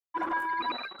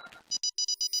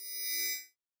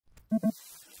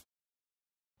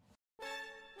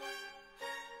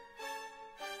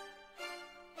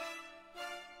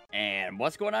And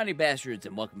what's going on, you bastards,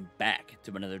 and welcome back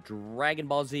to another Dragon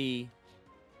Ball Z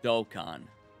Dokkan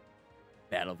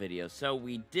battle video. So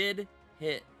we did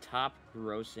hit top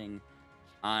grossing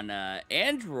on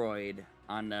Android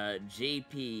on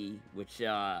JP, which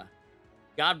God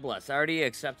bless. I already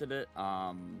accepted it.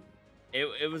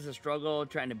 It was a struggle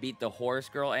trying to beat the Horse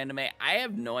Girl anime. I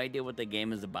have no idea what the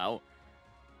game is about.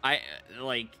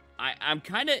 I'm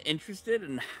kind of interested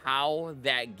in how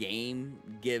that game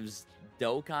gives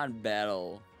Dokkan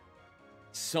Battle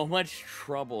so much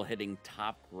trouble hitting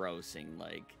top grossing,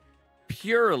 like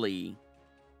purely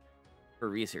for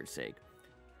research sake.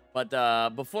 But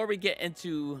before we get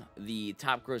into the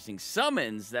top grossing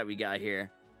summons that we got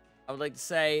here, I would like to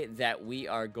say that we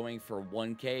are going for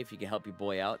 1K. If you can help your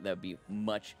boy out, that would be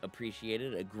much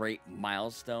appreciated. A great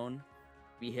milestone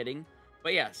to be hitting.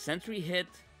 But yeah, since we hit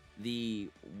the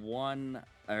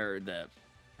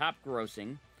top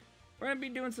grossing, we're going to be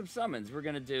doing some summons. We're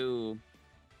going to do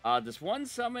this one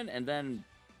summon, and then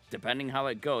depending how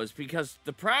it goes, because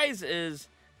the prize is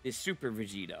the Super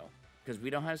Vegito, because we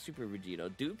don't have Super Vegito.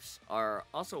 Dupes are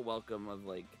also welcome of,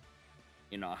 like,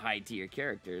 you know, high tier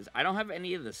characters. I don't have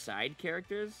any of the side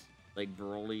characters, like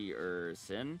Broly or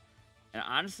Sin, and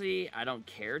honestly, I don't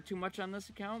care too much on this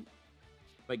account,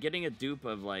 but getting a dupe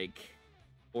of, like,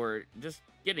 or just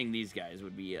getting these guys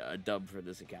would be a dub for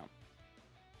this account.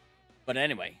 But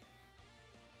anyway,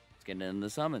 let's get into the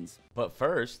summons. But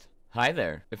first, hi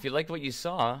there. If you liked what you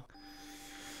saw,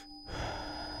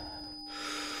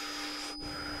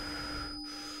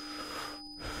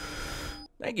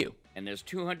 thank you. And there's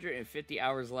 250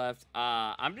 hours left.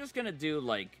 I'm just gonna do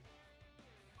like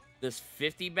this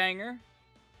 50 banger,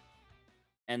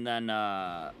 and then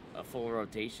a full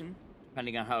rotation,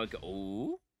 depending on how it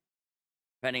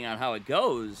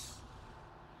goes.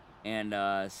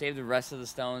 And save the rest of the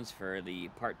stones for the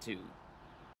part 2,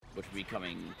 which will be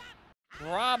coming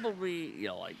probably, you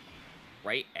know, like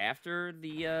right after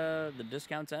the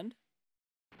discounts end,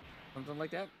 something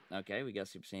like that. Okay, we got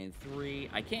Super Saiyan 3.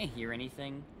 I can't hear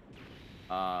anything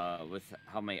with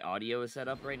how my audio is set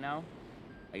up right now.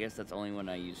 I guess that's only when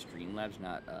I use Streamlabs,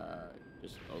 not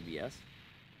just OBS.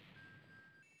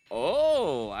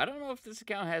 Oh, I don't know if this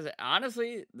account has it.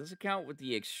 Honestly, this account with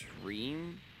the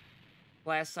extreme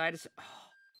class side is... Oh,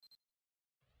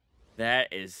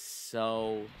 that is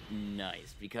so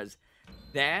nice, because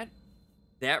that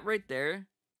right there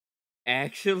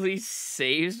actually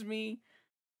saves me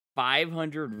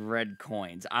 500 red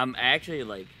coins. I'm actually,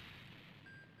 like,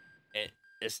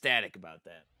 ecstatic about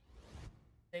that.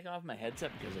 Take off my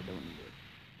headset because I don't need it.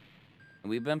 And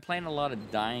we've been playing a lot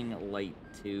of Dying Light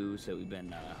 2, so we've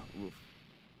been, oof.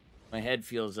 My head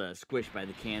feels squished by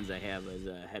the cans I have as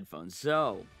headphones.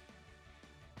 So,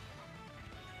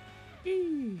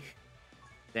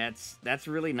 that's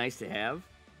really nice to have.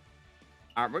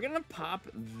 All right, we're gonna pop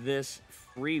this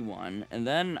free one, and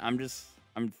then I'm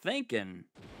thinking,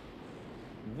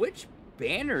 which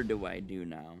banner do I do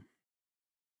now?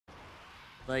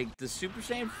 Like, the Super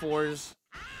Saiyan 4s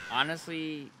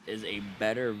honestly is a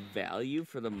better value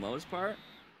for the most part.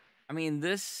 I mean,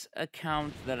 this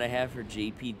account that I have for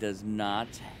JP does not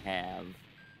have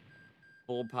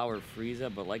full power Frieza,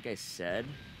 but like I said,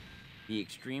 the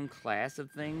extreme class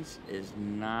of things is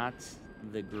not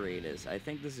the greatest. I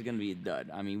think this is going to be a dud.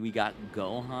 I mean, we got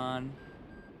Gohan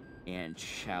and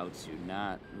Chaozu,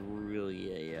 not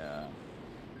really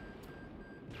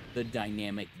the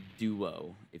dynamic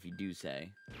duo, if you do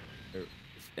say. Or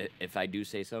if I do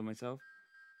say so myself.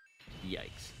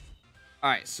 Yikes.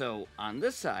 Alright, so on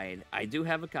this side, I do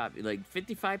have a copy, like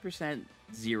 55%,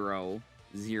 0,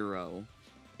 0,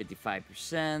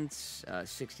 55%,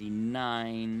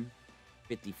 69,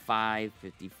 55,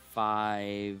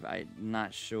 55, I'm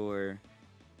not sure,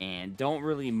 and don't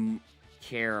really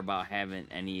care about having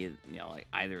any, you know, like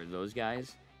either of those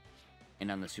guys.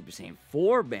 And on the Super Saiyan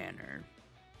 4 banner,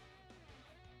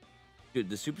 dude,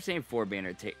 the Super Saiyan 4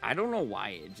 banner, I don't know why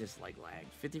it just, like,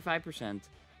 lagged. 55%.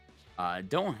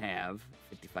 Don't have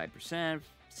 55%,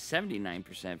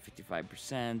 79%,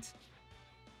 55%,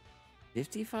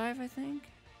 55, I think.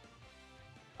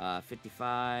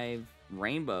 55,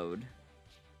 rainbowed,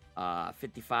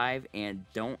 55, and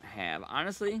don't have.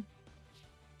 Honestly,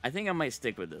 I think I might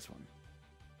stick with this one,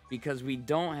 because we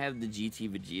don't have the GT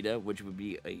Vegeta, which would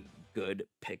be a good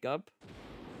pickup.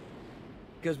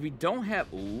 Because we don't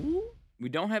have, we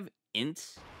don't have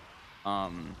Int,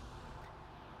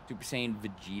 Super Saiyan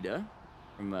Vegeta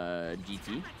from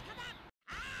GT.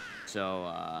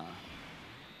 So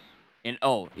And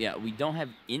oh, yeah, we don't have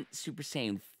Int Super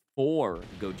Saiyan 4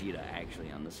 Gogeta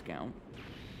actually on this account.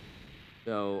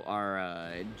 So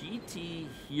our GT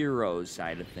Heroes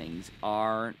side of things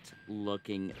aren't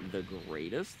looking the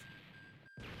greatest.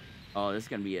 Oh, this is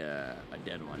gonna be a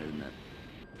dead one, isn't it?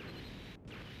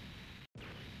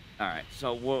 All right,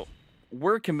 so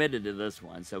we're committed to this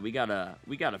one, so we gotta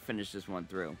finish this one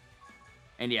through.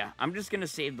 And yeah, I'm just gonna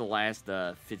save the last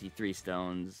 53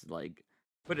 stones, like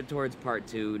put it towards part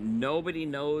 2. Nobody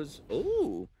knows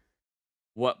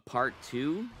what part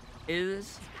 2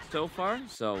 is so far,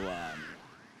 so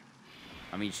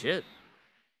I mean shit.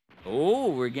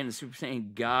 Oh, we're getting Super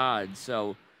Saiyan God.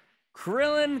 So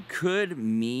Krillin could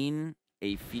mean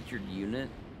a featured unit,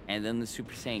 and then the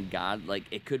Super Saiyan God, like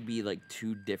it could be like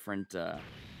 2 different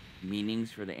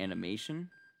meanings for the animation.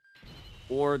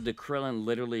 Or the Krillin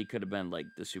literally could have been like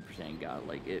the Super Saiyan God.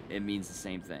 Like it means the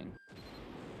same thing.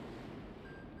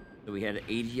 So we had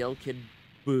AGL Kid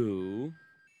Boo.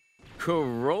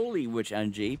 Karoli, which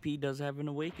on JP does have an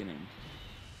awakening.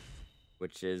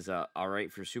 Which is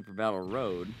alright for Super Battle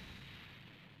Road.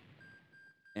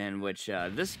 And which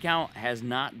this account has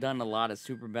not done a lot of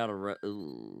Super Battle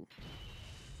Road.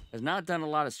 Has not done a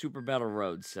lot of Super Battle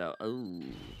Road, so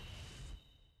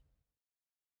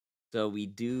So we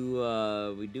do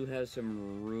have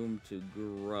some room to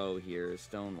grow here,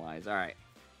 stone wise. All right,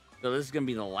 so this is gonna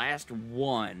be the last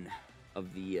one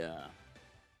of the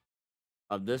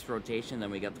of this rotation. Then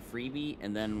we got the freebie,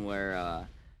 and then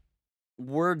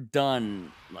we're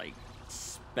done like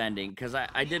spending because I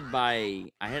had to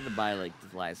buy like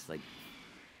the last like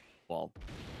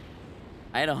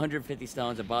I had 150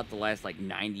 stones. I bought the last like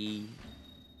 90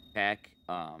 pack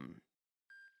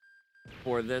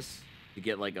for this to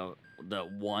get like the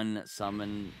one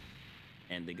summon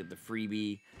and to get the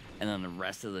freebie and then the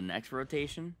rest of the next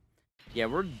rotation. Yeah,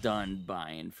 we're done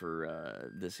buying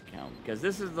for this account because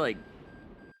this is like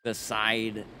the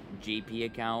side JP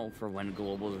account for when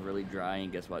Global's really dry.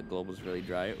 And guess what? Global's really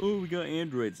dry. Oh, we got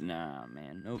androids. Nah,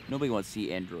 man. No, nobody wants to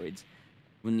see androids.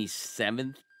 When the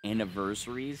 7th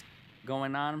anniversaries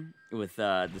going on with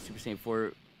the Super Saiyan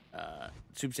 4,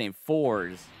 Super Saiyan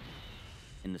 4s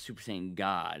and the Super Saiyan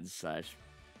Gods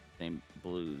 / Saiyan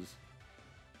Blues.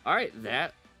 All right,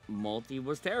 that multi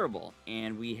was terrible,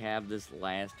 and we have this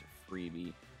last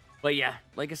freebie. But yeah,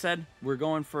 like I said, we're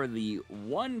going for the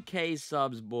 1K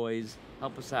subs, boys.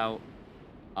 Help us out.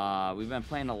 We've been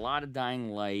playing a lot of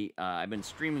Dying Light. I've been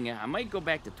streaming it. I might go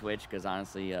back to Twitch because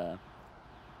honestly,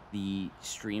 the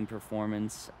stream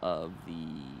performance of the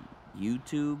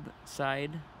YouTube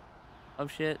side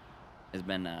of shit has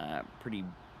been pretty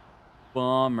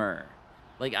bummer.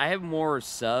 Like, I have more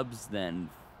subs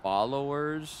than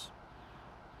followers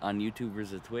on YouTube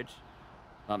versus Twitch.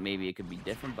 Thought maybe it could be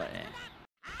different, but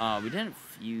we didn't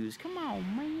fuse. Come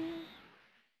on, man.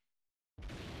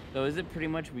 So is it pretty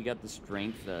much we got the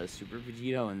strength, Super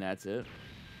Vegito, and that's it?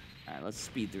 Alright, let's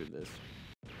speed through this.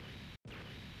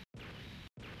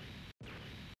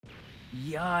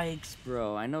 Yikes,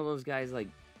 bro. I know those guys like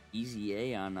Easy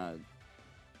A on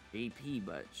JP,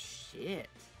 but shit.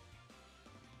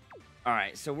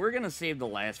 Alright, so we're gonna save the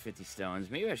last 50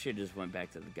 stones. Maybe I should just went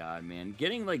back to the God, man.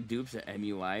 Getting like dupes at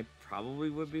MUI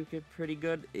probably would be pretty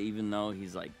good, even though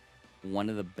he's like one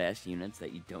of the best units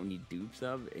that you don't need dupes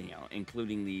of, you know,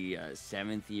 including the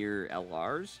 7th year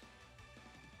LRs.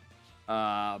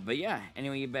 But yeah,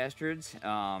 anyway, you bastards,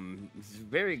 it's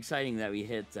very exciting that we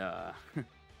hit that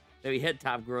we hit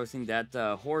top grossing. That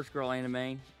Horse Girl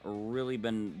anime really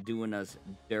been doing us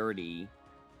dirty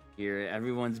here.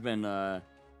 Everyone's been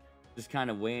just kind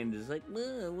of waiting, just like,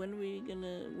 when are we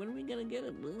gonna get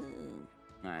it?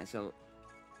 All right, so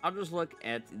I'll just look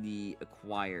at the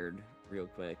acquired real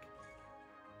quick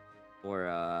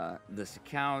for this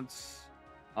account.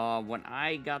 When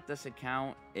I got this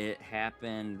account, it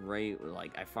happened right,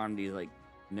 like, I farmed these like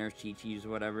Nurse Chi-Chis or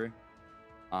whatever.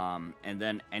 And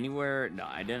then anywhere, no,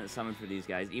 I didn't summon for these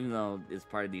guys, even though it's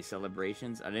part of these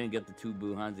celebrations. I didn't get the 2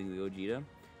 Buhans and the Gogeta.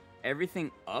 Everything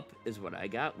up is what I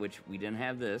got, which we didn't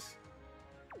have this.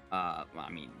 I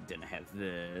mean, didn't have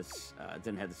this.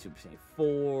 Didn't have the Super Saiyan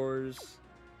 4s.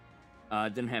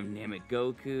 Didn't have Namek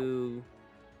Goku.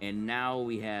 And now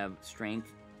we have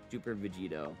Strength Super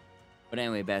Vegito. But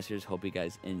anyway, bastards, hope you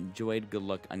guys enjoyed. Good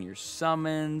luck on your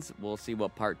summons. We'll see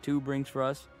what part 2 brings for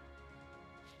us.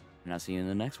 And I'll see you in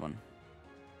the next one.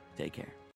 Take care.